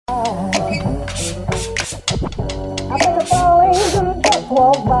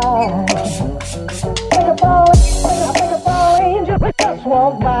walk by. Think about angel, just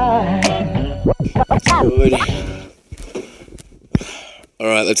walk by. Good.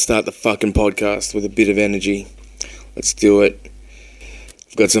 Alright, let's start the fucking podcast with a bit of energy. Let's do it.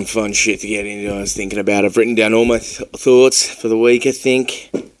 I've got some fun shit to get into. I was thinking about. I've written down all my thoughts for the week, I think.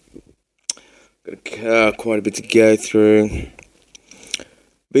 Got quite a bit to go through.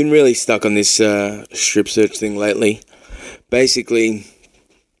 Been really stuck on this strip search thing lately. Basically,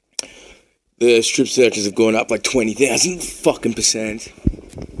 the strip searches have gone up like 20,000 fucking %.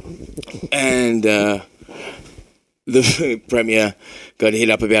 And the Premier got hit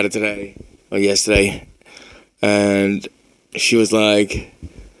up about it today, or yesterday. And she was like,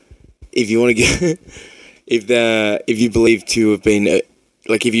 if you want to get, if you believe to have been,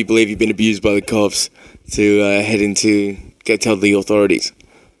 if you believe you've been abused by the cops, to head into, go tell the authorities,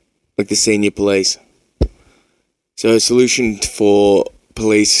 like the senior police. So a solution for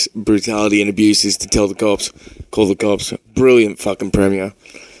police brutality and abuse is to tell the cops, call the cops. Brilliant fucking Premier.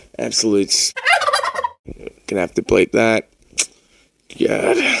 Absolutes. Gonna have to bleep that.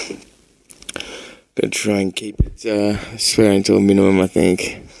 God. Gonna try and keep it swearing to a minimum, I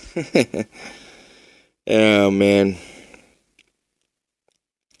think. Oh, man.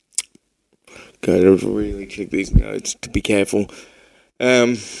 Gotta really check these notes to be careful.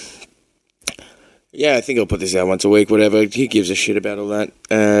 Yeah, I think I'll put this out once a week, whatever. Who gives a shit about all that?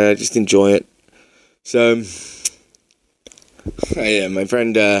 Just enjoy it. So, yeah, my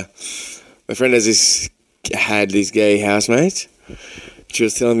friend had these gay housemates. She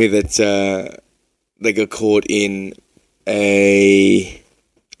was telling me that they got caught in she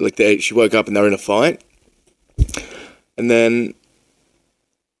woke up and they were in a fight. And then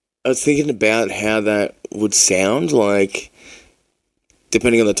I was thinking about how that would sound like,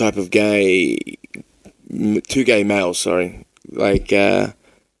 depending on the type of two gay males, fighting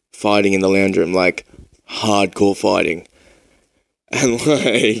in the lounge room, like hardcore fighting. And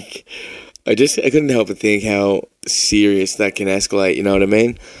I couldn't help but think how serious that can escalate, you know what I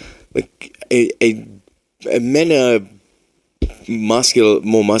mean? Like, men are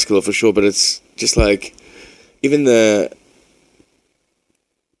more muscular for sure, but it's just like, even the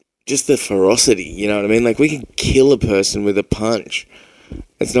ferocity, you know what I mean? Like, we can kill a person with a punch.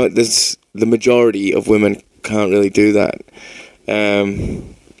 The majority of women can't really do that.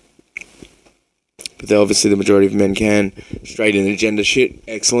 But obviously the majority of men can. Straight in the gender shit,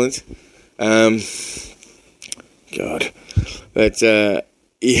 excellent. God. But,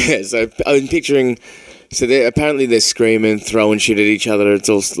 yeah, so I've been picturing, so they're screaming, throwing shit at each other. It's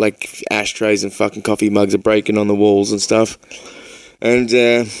all like ashtrays and fucking coffee mugs are breaking on the walls and stuff. And,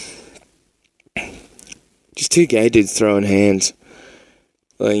 just two gay dudes throwing hands.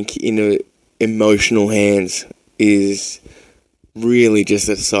 Like, emotional hands is really just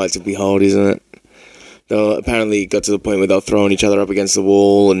a sight to behold, isn't it? They apparently got to the point where they were throwing each other up against the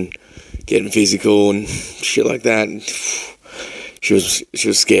wall and getting physical and shit like that. And she was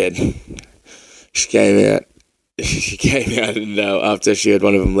scared. She came out and after she had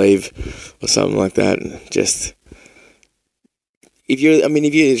one of them leave or something like that. And just,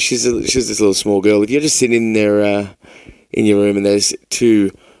 she's this little small girl. If you're just sitting there in your room and there's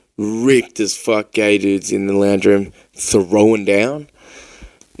two ripped as fuck gay dudes in the lounge room throwing down,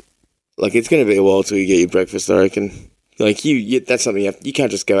 like, it's going to be a while till you get your breakfast, I reckon. Like, that's something you can't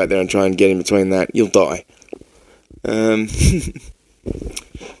just go out there and try and get in between that. You'll die. But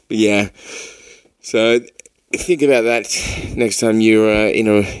yeah. So, think about that next time you're in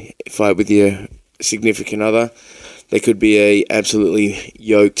a fight with your significant other. There could be a absolutely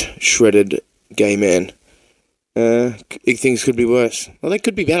yoked, shredded gay man. Things could be worse. Well, they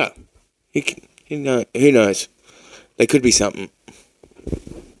could be better. Who knows? They could be something.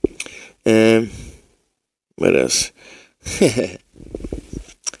 What else?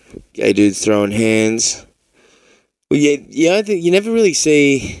 Gay dudes throwing hands. Well, yeah, I think you never really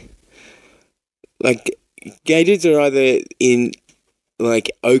see, like, gay dudes are either in, like,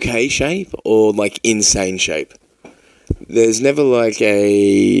 okay shape or, like, insane shape. There's never, like,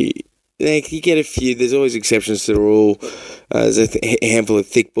 you get a few, there's always exceptions to the rule. There's a handful of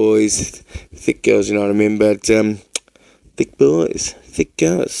thick boys, thick girls, you know what I mean, but, thick boys, thick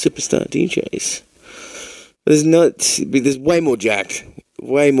girls, superstar DJs. There's way more jacked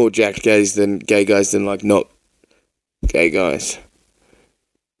gays than gay guys than, like, not gay guys.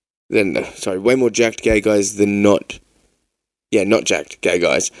 Way more jacked gay guys than not jacked gay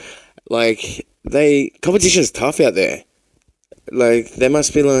guys. Like, competition's tough out there. Like, they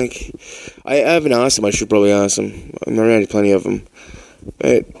must be like, I haven't asked them, I should probably ask them. I'm around plenty of them.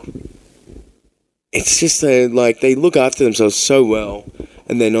 But it's just like, they look after themselves so well.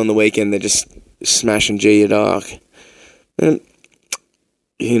 and then on the weekend they're just smashing G at dark. And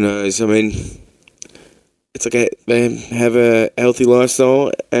who knows? I mean, it's like they have a healthy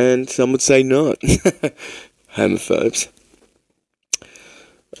lifestyle, and some would say not. Homophobes.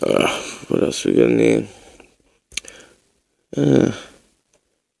 What else we got in here?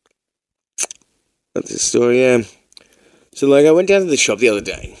 That's the story, yeah. So, like, I went down to the shop the other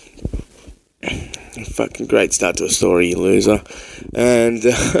day. Fucking great start to a story, you loser. And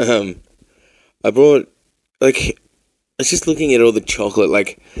I brought, like, I was just looking at all the chocolate.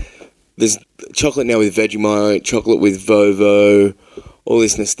 Like, there's chocolate now with Vegemite, chocolate with Vovo, all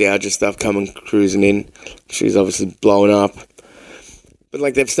this nostalgia stuff coming cruising in. She's obviously blowing up. But,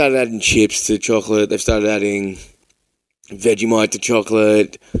 like, they've started adding chips to chocolate. They've started adding Vegemite to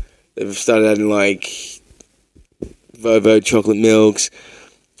chocolate. They've started adding, like, Vovo chocolate milks.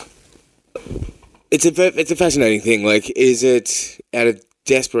 It's a fascinating thing. Like, is it out of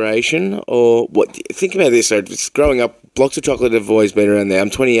desperation or what? Think about this. So, just growing up, blocks of chocolate have always been around there. I'm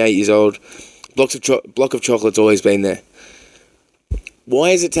 28 years old. Block of chocolate's always been there.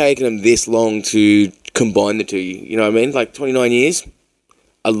 Why has it taken them this long to combine the two? You know what I mean? Like 29 years.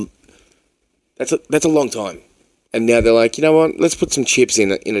 That's a long time. And now they're like, you know what? Let's put some chips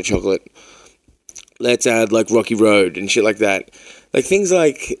in a chocolate. Let's add like Rocky Road and shit like that. Like things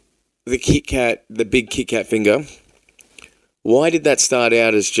like the Kit Kat, the big Kit Kat finger. Why did that start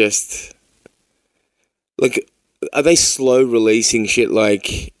out as just like? Are they slow releasing shit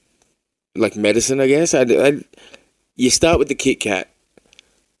like medicine? I guess. You start with the Kit Kat,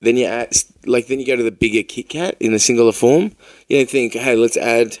 then you add then you go to the bigger Kit Kat in a singular form. You don't think, hey, let's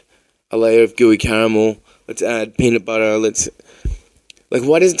add a layer of gooey caramel. Let's add peanut butter.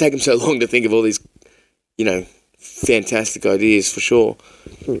 Why does it take them so long to think of all these, fantastic ideas for sure?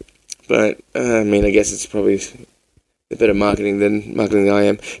 But, I mean, I guess it's probably a better marketing than I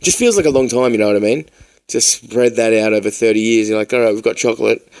am. It just feels like a long time, you know what I mean? To spread that out over 30 years. You're like, all right, we've got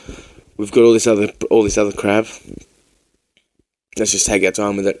chocolate. We've got all this other crap. Let's just take our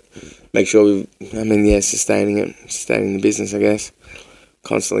time with it. Make sure sustaining the business, I guess.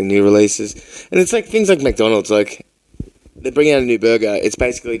 Constantly new releases. And it's like things like McDonald's, like they bring out a new burger, it's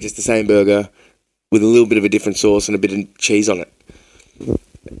basically just the same burger with a little bit of a different sauce and a bit of cheese on it.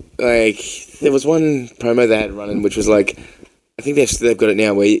 Like, there was one promo they had running which was like, I think they've got it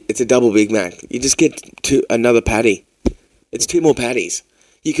now where it's a double Big Mac. You just get another patty. It's 2 more patties.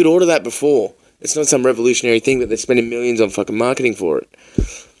 You could order that before. It's not some revolutionary thing that they're spending millions on fucking marketing for it.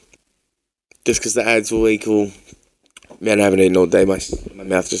 Just because the ads will equal... Man, I haven't eaten all day. My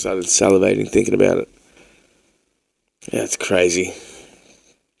mouth just started salivating thinking about it. Yeah, it's crazy.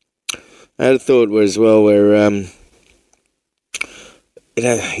 I had a thought as well where,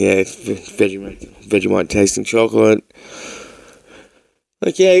 it's Vegemite tasting chocolate.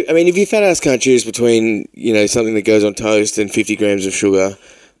 Like, yeah, I mean, if your fat ass can't choose between, something that goes on toast and 50 grams of sugar,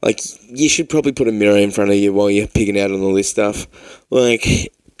 like, you should probably put a mirror in front of you while you're pigging out on all this stuff.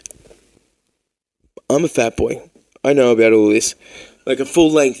 Like, I'm a fat boy. I know about all this. Like a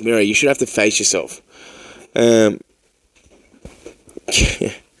full-length mirror, you should have to face yourself. Like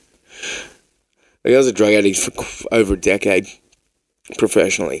I was a drug addict for over a decade,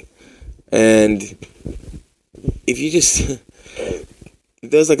 professionally. And if you just... If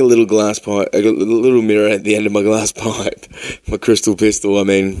there was like a little glass pipe, a little mirror at the end of my glass pipe, my crystal pistol, I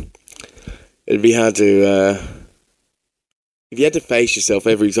mean, it'd be hard to... if you had to face yourself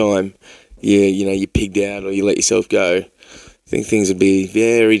every time... you pigged out or you let yourself go, I think things would be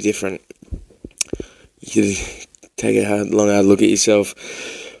very different. You could take a hard look at yourself.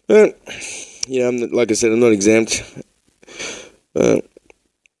 But, like I said, I'm not exempt. But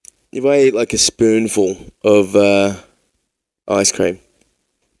if I eat like a spoonful of ice cream,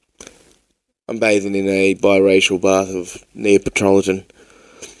 I'm bathing in a biracial bath of Neapolitan.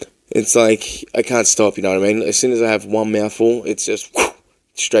 It's like, I can't stop, you know what I mean? As soon as I have one mouthful, it's just...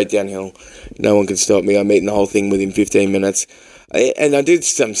 straight downhill. No one can stop me. I'm eating the whole thing within 15 minutes. And I do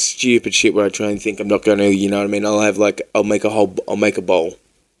some stupid shit where I try and think I'm not going to, you know what I mean? I'll make a bowl.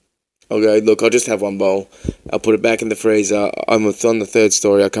 I'll go, look, I'll just have one bowl. I'll put it back in the freezer. I'm on the 3rd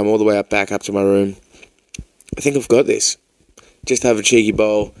story. I'll come all the way back up to my room. I think I've got this. Just have a cheeky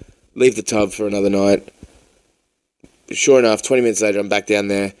bowl. Leave the tub for another night. Sure enough, 20 minutes later, I'm back down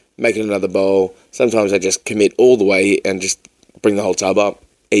there, making another bowl. Sometimes I just commit all the way and just bring the whole tub up,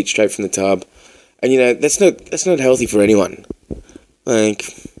 eat straight from the tub. And, that's not healthy for anyone. Like,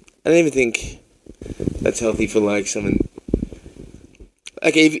 I don't even think that's healthy for, like, someone...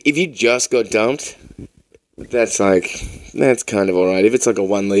 Like, if you just got dumped, that's kind of alright. If it's like a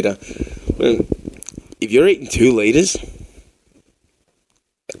 1 litre. But if you're eating 2 litres,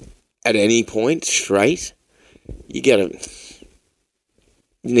 at any point straight, you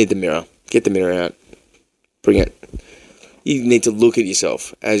need the mirror. Get the mirror out. Bring it. You need to look at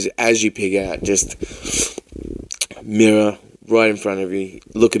yourself as you pig out. Just mirror right in front of you,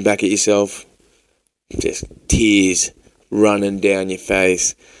 looking back at yourself. Just tears running down your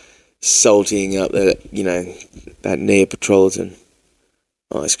face, salting up that Neapolitan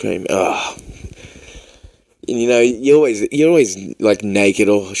ice cream. Oh. And, you're always like naked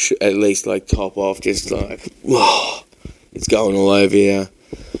or at least like top off, just like, whoa, it's going all over you.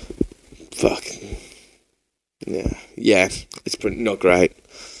 Fuck. Yeah, it's not great.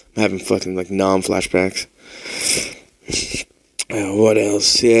 I'm having fucking like numb flashbacks. What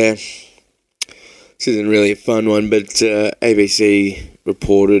else? Yeah. This isn't really a fun one, but ABC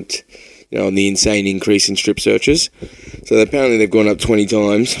reported, on the insane increase in strip searches. So apparently they've gone up 20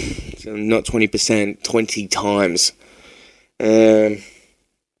 times. So not 20%, 20 times.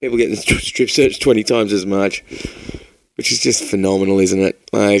 People getting strip searched 20 times as much, which is just phenomenal, isn't it?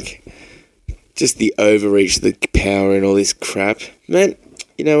 Like, just the overreach, the power and all this crap. Man,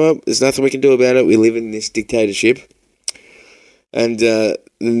 you know what? There's nothing we can do about it. We live in this dictatorship. And the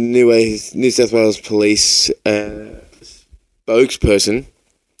New South Wales police spokesperson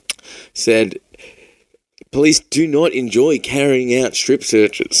said, police do not enjoy carrying out strip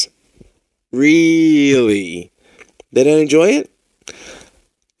searches. Really? They don't enjoy it?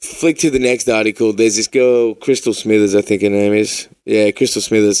 Flick to the next article. There's this girl, Crystal Smithers, I think her name is. Yeah, Crystal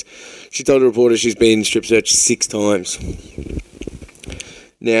Smithers. She told a reporter she's been strip searched 6 times.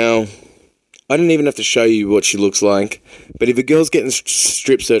 Now, I don't even have to show you what she looks like, but if a girl's getting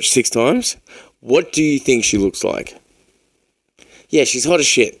strip searched 6 times, what do you think she looks like? Yeah, she's hot as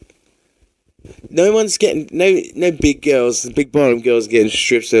shit. No one's getting, no big girls, big bottom girls getting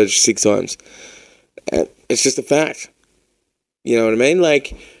strip searched 6 times. It's just a fact. You know what I mean?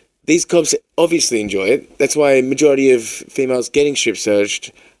 Like, these cops obviously enjoy it. That's why a majority of females getting strip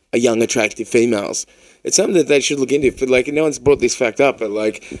searched are young, attractive females. It's something that they should look into. But, like, no one's brought this fact up, but,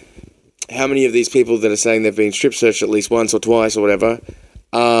 like, how many of these people that are saying they've been strip searched at least once or twice or whatever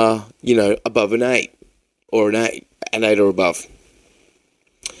are, above an 8 or an 8 or above?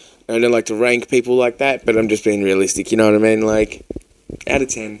 I don't like to rank people like that, but I'm just being realistic, you know what I mean? Like, out of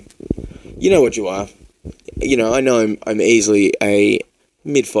 10, you know what you are. I know I'm easily a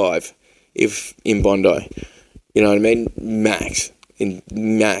mid-5 if in Bondi. You know what I mean? Max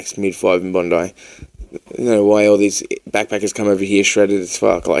mid-5 in Bondi. I don't know why all these backpackers come over here shredded as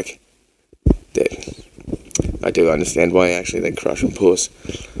fuck. Like, I do understand why actually they crush and puss.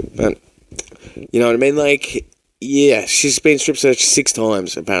 But, you know what I mean? Like, yeah, she's been strip searched 6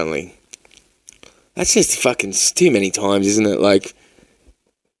 times, apparently. That's just fucking too many times, isn't it? Like,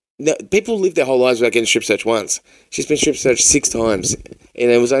 no, people live their whole lives without getting strip searched once. She's been strip searched 6 times, and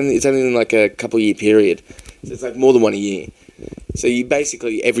it's only in like a couple-year period. So it's like more than 1 a year. So you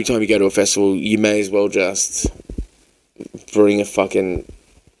basically, every time you go to a festival, you may as well just bring a fucking...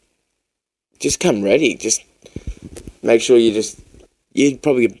 Just come ready. Just make sure you'd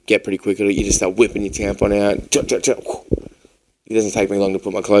probably get pretty quick at it. You just start whipping your tampon out. It doesn't take me long to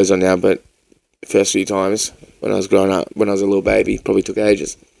put my clothes on now, but the first few times when I was growing up, when I was a little baby, probably took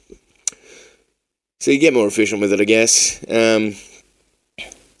ages. So you get more efficient with it, I guess.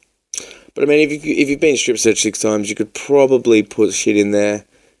 But I mean, if you've been strip searched 6 times, you could probably put shit in there,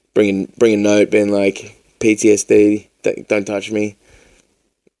 bring a note, being like, PTSD, don't touch me.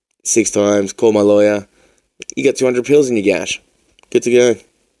 6 times, call my lawyer. You got 200 pills in your gash. Good to go.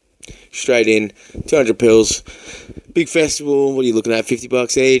 Straight in, 200 pills. Big festival, what are you looking at,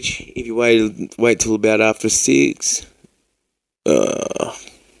 $50 each? If you wait till about after 6. I'm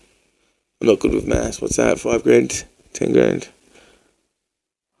not good with maths. What's that, 5 grand? 10 grand?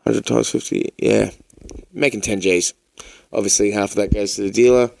 100 times 50, yeah. Making 10 Gs. Obviously, half of that goes to the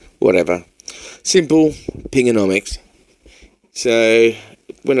dealer. Whatever. Simple pingonomics. So...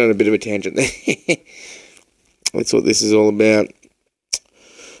 went on a bit of a tangent there. That's what this is all about.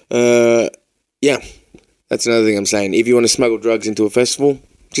 Yeah, that's another thing I'm saying. If you want to smuggle drugs into a festival,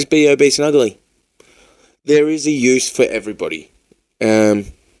 just be obese and ugly. There is a use for everybody. You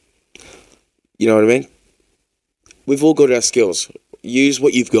know what I mean? We've all got our skills. Use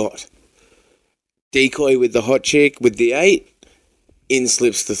what you've got. Decoy with the hot chick with the 8, in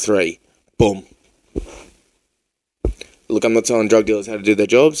slips the 3. Boom. Look, I'm not telling drug dealers how to do their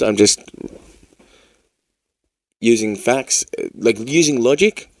jobs. I'm just using facts, like using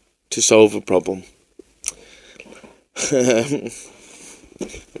logic to solve a problem. I'm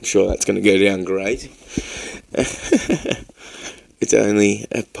sure that's going to go down great. It's only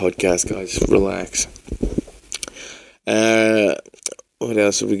a podcast, guys. Relax. What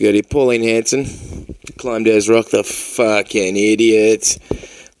else have we got here? Pauline Hanson climbed Ayers Rock. The fucking idiot.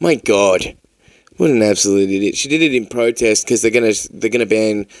 My God. What an absolute idiot. She did it in protest because they're gonna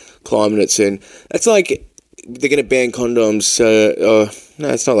ban climbing it soon. That's like they're gonna ban condoms. No,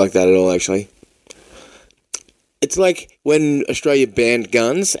 it's not like that at all, actually. It's like when Australia banned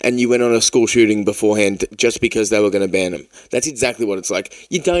guns and you went on a school shooting beforehand just because they were going to ban them. That's exactly what it's like.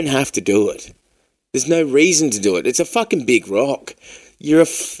 You don't have to do it. There's no reason to do it. It's a fucking big rock.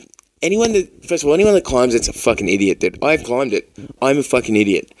 Anyone that climbs it's a fucking idiot, dude. I've climbed it. I'm a fucking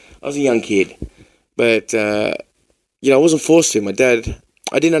idiot. I was a young kid. But, I wasn't forced to. My dad,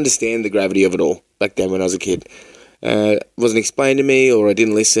 I didn't understand the gravity of it all back then when I was a kid. It wasn't explained to me, or I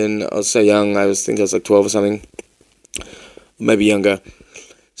didn't listen. I was so young. I think I was like 12 or something. Maybe younger.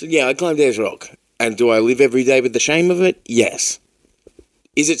 So yeah, I climbed Ayers Rock. And do I live every day with the shame of it? Yes.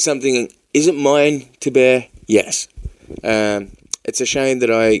 Is it mine to bear? Yes. It's a shame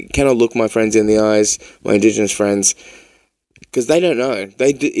that I cannot look my friends in the eyes, my Indigenous friends, because they don't know.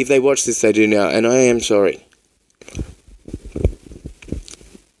 If they watch this, they do now, and I am sorry.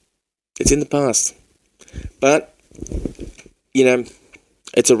 It's in the past. But,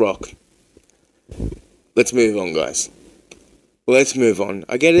 it's a rock. Let's move on, guys. Let's move on.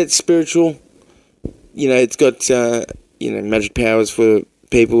 I get it, spiritual. It's got, magic powers for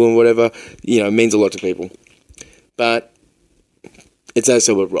people and whatever. It means a lot to people. But it's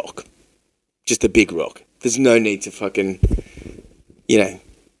also a rock. Just a big rock. There's no need to fucking, And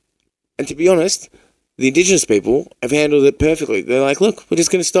to be honest, the Indigenous people have handled it perfectly. They're like, look, we're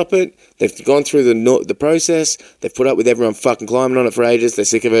just going to stop it. They've gone through the process. They've put up with everyone fucking climbing on it for ages. They're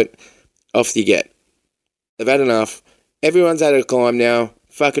sick of it. Off you get. They've had enough. Everyone's had a climb now.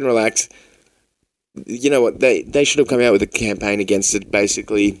 Fucking relax. You know what? They should have come out with a campaign against it,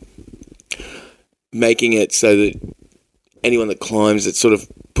 basically making it so that anyone that climbs it sort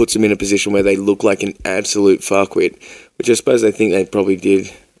of puts them in a position where they look like an absolute fuckwit, which I suppose they think they probably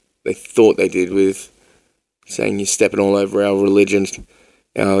did. They thought they did with saying you're stepping all over our religion,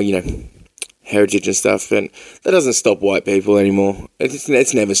 our, heritage and stuff, but that doesn't stop white people anymore.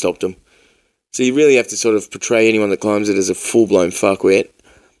 It's never stopped them. So you really have to sort of portray anyone that climbs it as a full-blown fuckwit.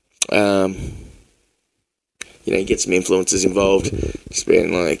 You get some influencers involved, just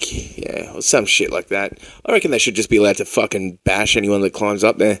being like, or some shit like that. I reckon they should just be allowed to fucking bash anyone that climbs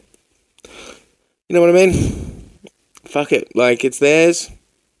up there. You know what I mean? Fuck it. Like, it's theirs.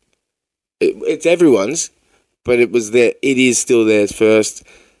 It's everyone's, but it is still theirs first.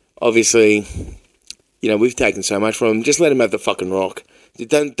 Obviously, we've taken so much from them. Just let them have the fucking rock.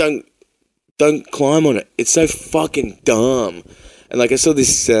 Don't climb on it. It's so fucking dumb. And like I saw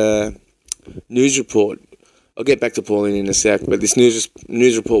this news report. I'll get back to Pauline in a sec, but this news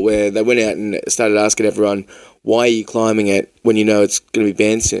report where they went out and started asking everyone, why are you climbing it when you know it's going to be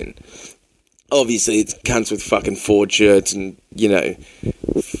banned soon? Obviously, it's cunts with fucking Ford shirts and,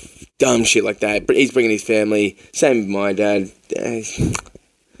 dumb shit like that. But he's bringing his family. Same with my dad.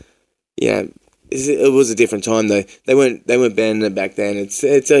 It was a different time though. They weren't banning it back then. It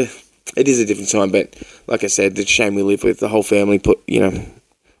is a different time, but like I said, the shame we live with. The whole family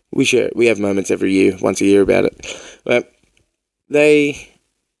we have moments once a year about it. But they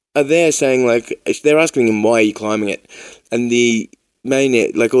are there saying, like, they're asking him, why are you climbing it? And the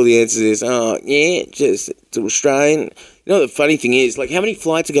main, like, all the answers is, it's Australian. You know, the funny thing is, like, how many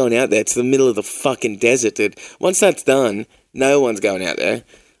flights are going out there to the middle of the fucking desert, dude? Once that's done, no one's going out there.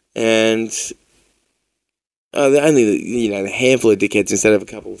 And only, a handful of dickheads instead of a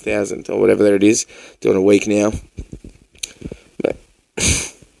couple of thousand or whatever it is, doing a week now. But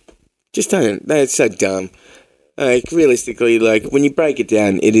just don't. That's so dumb. Like, realistically, like, when you break it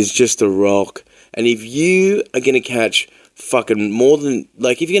down, it is just a rock. And if you are going to catch fucking more than,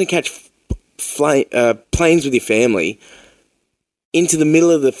 like, if you're going to catch planes with your family into the middle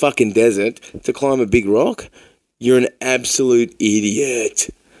of the fucking desert to climb a big rock, you're an absolute idiot.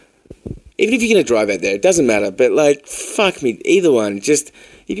 Even if you're going to drive out there, it doesn't matter. But, like, fuck me, either one. Just,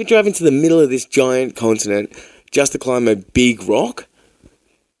 if you're driving to the middle of this giant continent just to climb a big rock,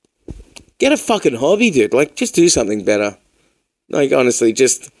 get a fucking hobby, dude. Like, just do something better. Like, honestly,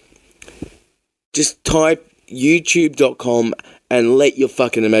 just type youtube.com and let your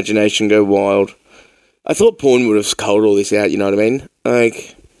fucking imagination go wild. I thought porn would have culled all this out, you know what I mean?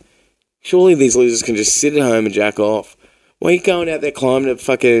 Like, surely these losers can just sit at home and jack off. Why are you going out there climbing a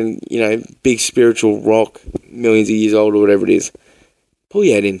fucking, big spiritual rock, millions of years old or whatever it is? Pull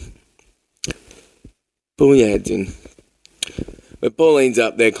your head in. Pull your heads in. But Pauline's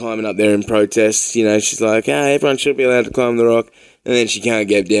up there, climbing up there in protest. She's like, everyone should be allowed to climb the rock. And then she can't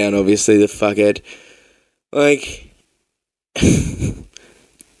get down, obviously, the fuckhead. Like,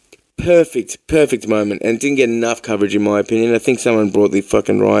 perfect moment, and didn't get enough coverage in my opinion. I think someone brought the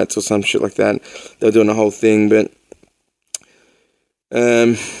fucking riots or some shit like that. They were doing the whole thing, but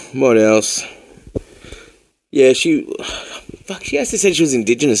what else? Yeah, she has to say she was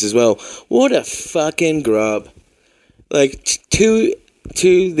Indigenous as well. What a fucking grub! Like two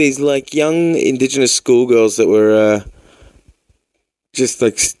these like young Indigenous schoolgirls that were just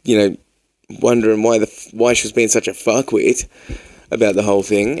like wondering why she was being such a fuckwit about the whole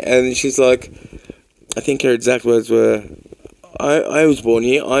thing, and she's like, I think her exact words were, I was born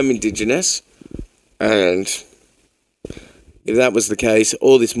here, I'm Indigenous, and if that was the case,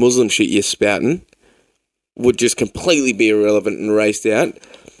 all this Muslim shit you're spouting would just completely be irrelevant and erased out.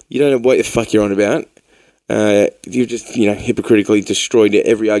 You don't know what the fuck you're on about. You've just, hypocritically destroyed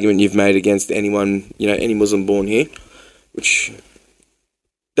every argument you've made against anyone, any Muslim born here, which she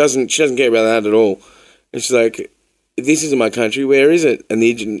doesn't care about that at all. And she's like, this isn't my country, where is it? And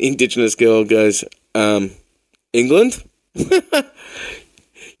the Indigenous girl goes, England?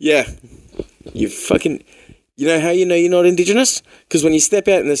 Yeah. You fucking... You know how you know you're not Indigenous? Because when you step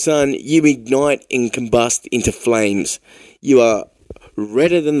out in the sun, you ignite and combust into flames. You are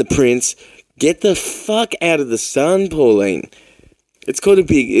redder than the prince. Get the fuck out of the sun, Pauline. It's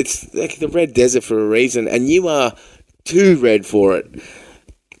like the red desert for a reason, and you are too red for it.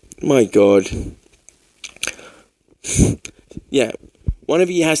 My God. Yeah, one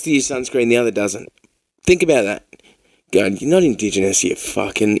of you has to use sunscreen, the other doesn't. Think about that. God, you're not Indigenous, you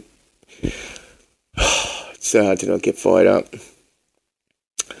fucking... It's so hard to not get fired up.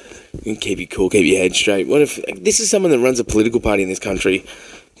 You can keep you cool, keep your head straight. What if... This is someone that runs a political party in this country.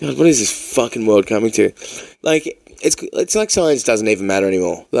 God, what is this fucking world coming to? Like, it's like science doesn't even matter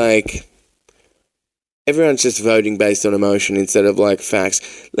anymore. Like... Everyone's just voting based on emotion instead of, like, facts.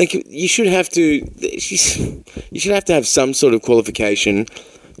 Like, you should have to have some sort of qualification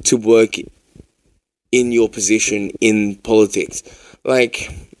to work in your position in politics. Like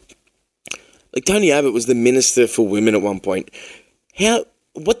Tony Abbott was the Minister for Women at one point.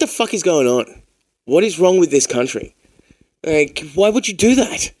 What the fuck is going on? What is wrong with this country? Like, why would you do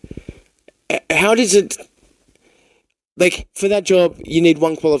that? How does it... Like, for that job, you need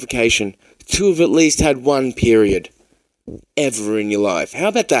one qualification. To have at least had one period ever in your life. How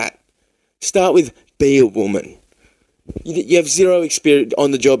about that? Start with be a woman. You have zero experience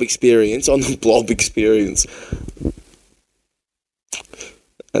on the job experience, on the blob experience.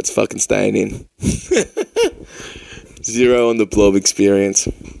 That's fucking staying in. Zero on the blob experience.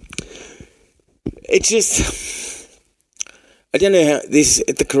 It's just... I don't know how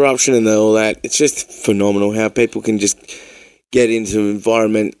the corruption and all that, it's just phenomenal how people can just get into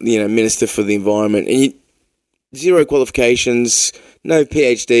environment, minister for the environment, and zero qualifications, no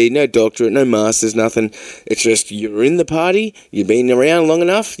PhD, no doctorate, no masters, nothing. It's just you're in the party, you've been around long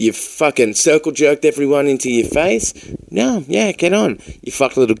enough, you've fucking circle jerked everyone into your face. No, yeah, get on. You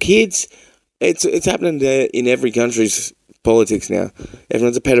fuck little kids. It's happening in every country's politics now.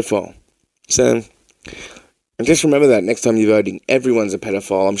 Everyone's a pedophile. So, and just remember that next time you're voting, everyone's a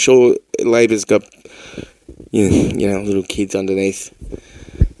pedophile. I'm sure Labor's got... little kids underneath,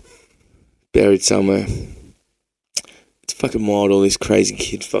 buried somewhere. It's fucking wild, all this crazy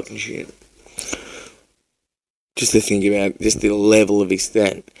kid fucking shit. Just to think about, just the level of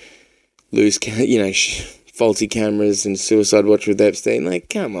extent. Faulty cameras and suicide watch with Epstein. Like,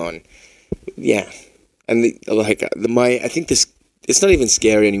 come on. Yeah. And I think this, it's not even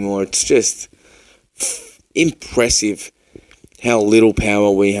scary anymore. It's just impressive how little power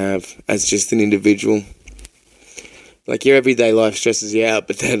we have as just an individual. Like, your everyday life stresses you out,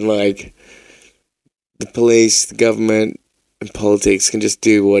 but then, like, the police, the government, and politics can just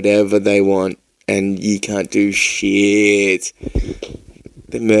do whatever they want, and you can't do shit.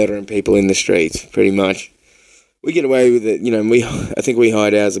 They're murdering people in the streets, pretty much. We get away with it, I think we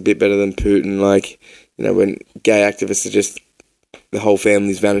hide ours a bit better than Putin, when gay activists are just, the whole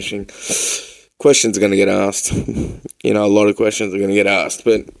family's vanishing. Questions are going to get asked. A lot of questions are going to get asked,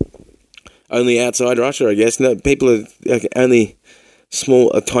 but... Only outside Russia, I guess. No, people are only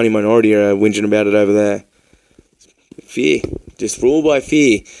a tiny minority are whinging about it over there. Fear. Just rule by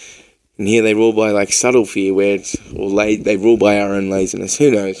fear. And here they rule by, subtle fear, where they rule by our own laziness.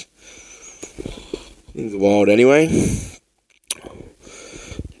 Who knows? Things are wild anyway.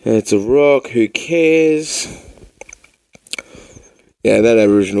 It's a rock. Who cares? Yeah, that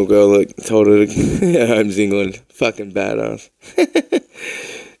Aboriginal girl that told her home's England. Fucking badass.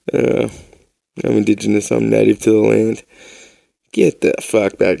 I'm Indigenous, I'm native to the land. Get the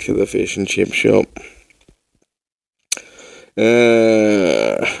fuck back to the fish and chip shop. Alright.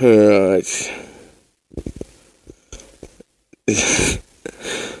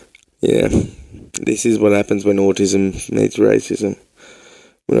 Yeah, this is what happens when autism meets racism.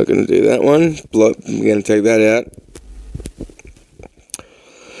 We're not going to do that one. We're going to take that out.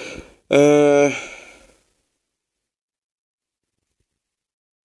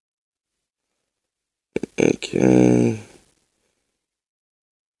 Okay.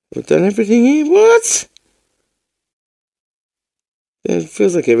 We've done everything here. What? Yeah, it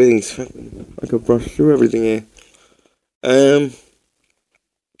feels like everything's fucking... I could brush through everything here.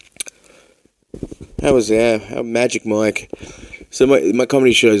 How Magic Mike. So my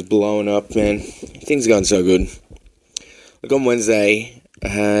comedy show is blowing up, man. Things are going so good. Like on Wednesday, I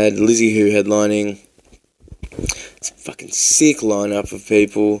had Lizzie Who headlining. It's a fucking sick lineup of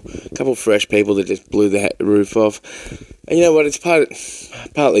people. A couple of fresh people that just blew the roof off. And you know what? It's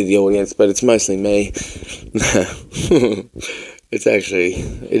partly the audience, but it's mostly me.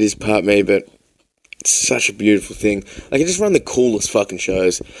 It is part me, but it's such a beautiful thing. Like, I just run the coolest fucking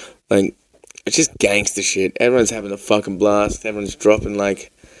shows. Like, it's just gangster shit. Everyone's having a fucking blast. Everyone's dropping,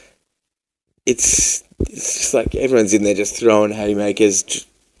 like... It's just like everyone's in there just throwing haymakers. Just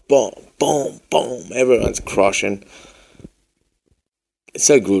boom, boom, boom. Everyone's crushing. It's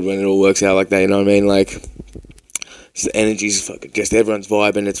so good when it all works out like that, you know what I mean? Like, just the energy's fucking... Just everyone's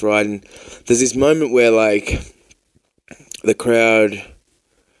vibing, it's right. And there's this moment where, like... The crowd,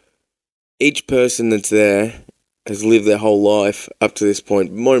 each person that's there has lived their whole life up to this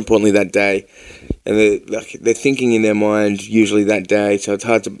point, more importantly that day, and they're thinking in their mind usually that day, so it's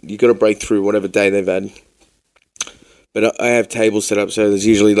hard to, you got to break through whatever day they've had. But I have tables set up, so there's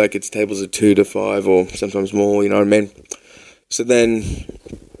usually like it's tables of 2 to 5 or sometimes more, you know what I mean? So then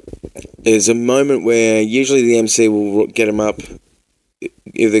there's a moment where usually the MC will get them up,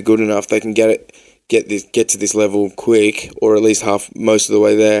 if they're good enough, they can get to this level quick, or at least most of the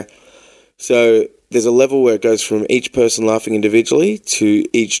way there. So there's a level where it goes from each person laughing individually to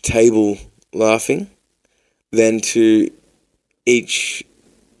each table laughing, then to each,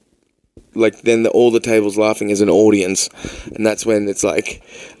 all the tables laughing as an audience, and that's when it's like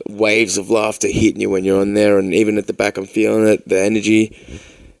waves of laughter hitting you when you're on there, and even at the back I'm feeling it, the energy.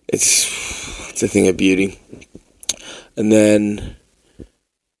 It's a thing of beauty. And then,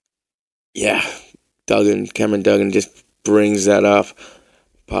 yeah. Cameron Duggan just brings that up.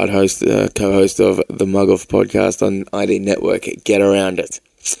 Co-host of the Mug Off podcast on ID Network. Get around it.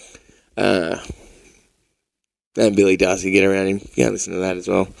 And Billy Darcy, get around him. You can listen to that as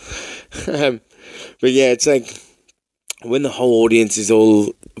well. But yeah, it's like when the whole audience is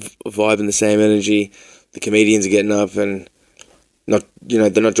all vibing the same energy, the comedians are getting up and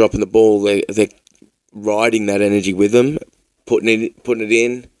they're not dropping the ball. They're riding that energy with them, putting it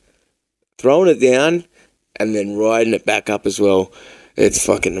in, throwing it down, and then riding it back up as well. It's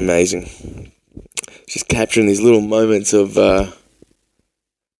fucking amazing. Just capturing these little moments of, not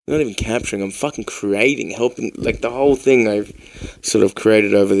even capturing, I'm fucking creating, helping, like the whole thing I've sort of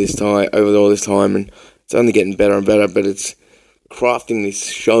created over all this time, and it's only getting better and better, but it's crafting this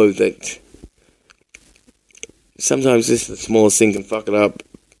show that sometimes just the smallest thing can fuck it up,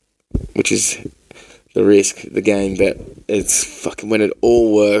 which is the risk, the game, but it's fucking, when it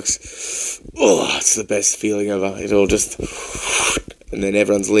all works, it's the best feeling ever. It all just, and then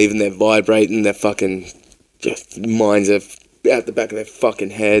everyone's leaving, they're vibrating, their fucking, just minds are out the back of their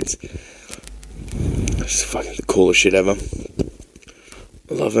fucking heads. It's fucking the coolest shit ever.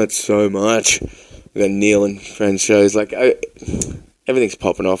 I love that so much. We got Neil and friends shows, like, everything's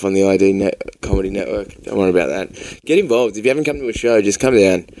popping off on the ID Comedy Network. Don't worry about that. Get involved. If you haven't come to a show, just come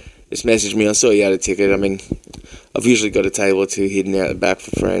down. Just message me. I'll sort you out a ticket. I mean, I've usually got a table or two hidden out the back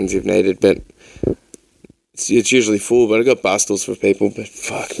for friends if needed, but it's usually full. But I got bustles for people. But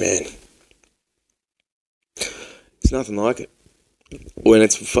fuck, man, it's nothing like it. When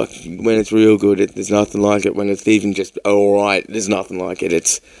it's real good, there's nothing like it. When it's even just alright, there's nothing like it.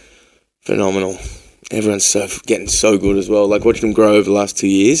 It's phenomenal. Everyone's getting so good as well. Like, watching them grow over the last 2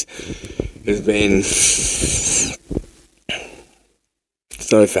 years has been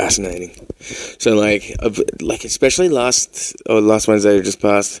so fascinating. So like especially last Wednesday just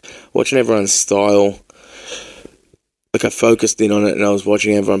passed, watching everyone's style, like I focused in on it and I was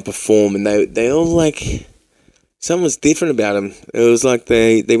watching everyone perform, and they all, like, something was different about them. It was like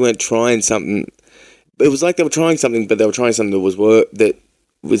they weren't trying something. It was like they were trying something, but they were trying something that was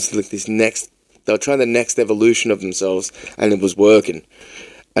like this next. They were trying the next evolution of themselves, and it was working.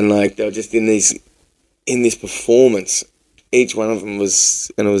 And like they were just in this performance. Each one of them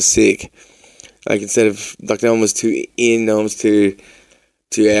was, and it was sick. Like, instead of, like, no one was too in, no one was too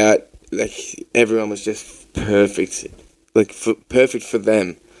out. Like, everyone was just perfect. Like, perfect for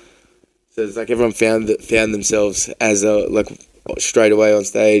them. So it's like everyone found themselves as straight away on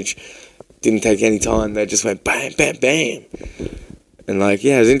stage. Didn't take any time. They just went bam, bam, bam. And like,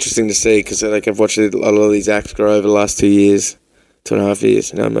 yeah, it was interesting to see because like I've watched a lot of these acts grow over the last 2 years, 2.5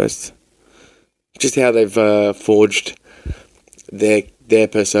 years, almost. Just how they've forged their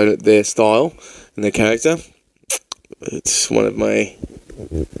persona, their style, and their character. It's one of my.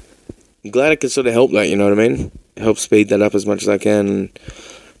 I'm glad I could sort of help that. You know what I mean? Help speed that up as much as I can, and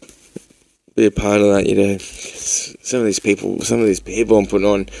be a part of that. You know, some of these people I'm putting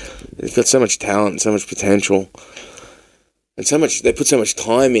on, they've got so much talent, so much potential. And so much, they put so much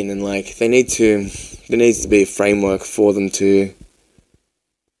time in, and like there needs to be a framework for them to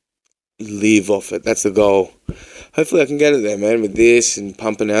live off it. That's the goal. Hopefully I can get it there, man, with this and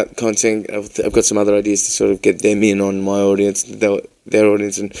pumping out content. I've got some other ideas to sort of get them in on my audience, their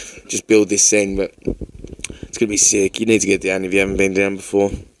audience, and just build this scene, but it's going to be sick. You need to get down if you haven't been down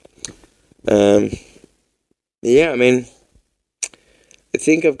before. Yeah, I mean, I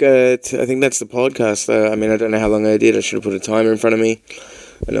think that's the podcast. I mean, I don't know how long I did. I should have put a timer in front of me.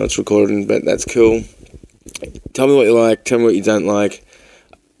 I know it's recording, but that's cool. Tell me what you like. Tell me what you don't like.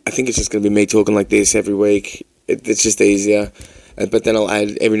 I think it's just going to be me talking like this every week. It's just easier. But then I'll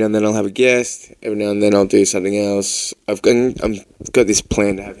add, every now and then I'll have a guest. Every now and then I'll do something else. I've got this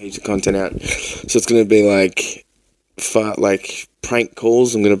plan to have heaps of content out. So it's going to be like prank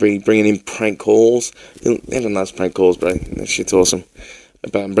calls. I'm going to be bringing in prank calls. Everyone loves prank calls, bro. That shit's awesome.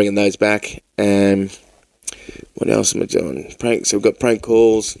 But I'm bringing those back. What else am I doing? So we've got prank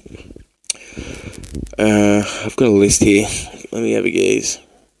calls. I've got a list here. Let me have a gaze.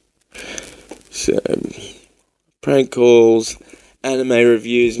 So, prank calls, anime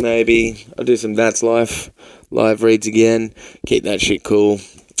reviews maybe. I'll do some That's Life live reads again. Keep that shit cool.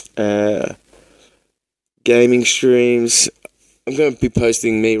 Gaming streams. I'm going to be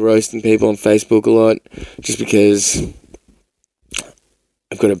posting me roasting people on Facebook a lot, just because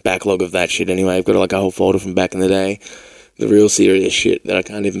I've got a backlog of that shit anyway. I've got like a whole folder from back in the day. The real serious shit that I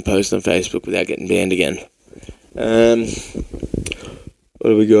can't even post on Facebook without getting banned again. What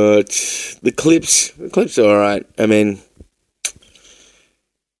do we got? The clips. The clips are alright. I mean,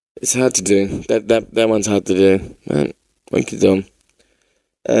 it's hard to do. That one's hard to do. Right? We could do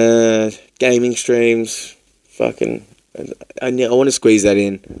them. Gaming streams. Fucking. I want to squeeze that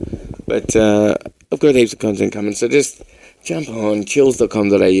in. But I've got heaps of content coming. So just jump on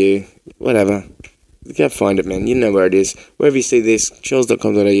chillz.com.au. Whatever. Go find it, man. You know where it is. Wherever you see this,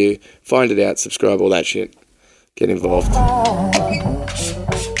 chillz.com.au. Find it out. Subscribe. All that shit. Get involved. I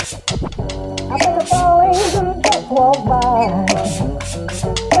think a fall angel just walked by.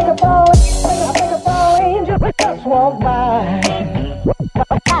 Think a fall angel just walked by.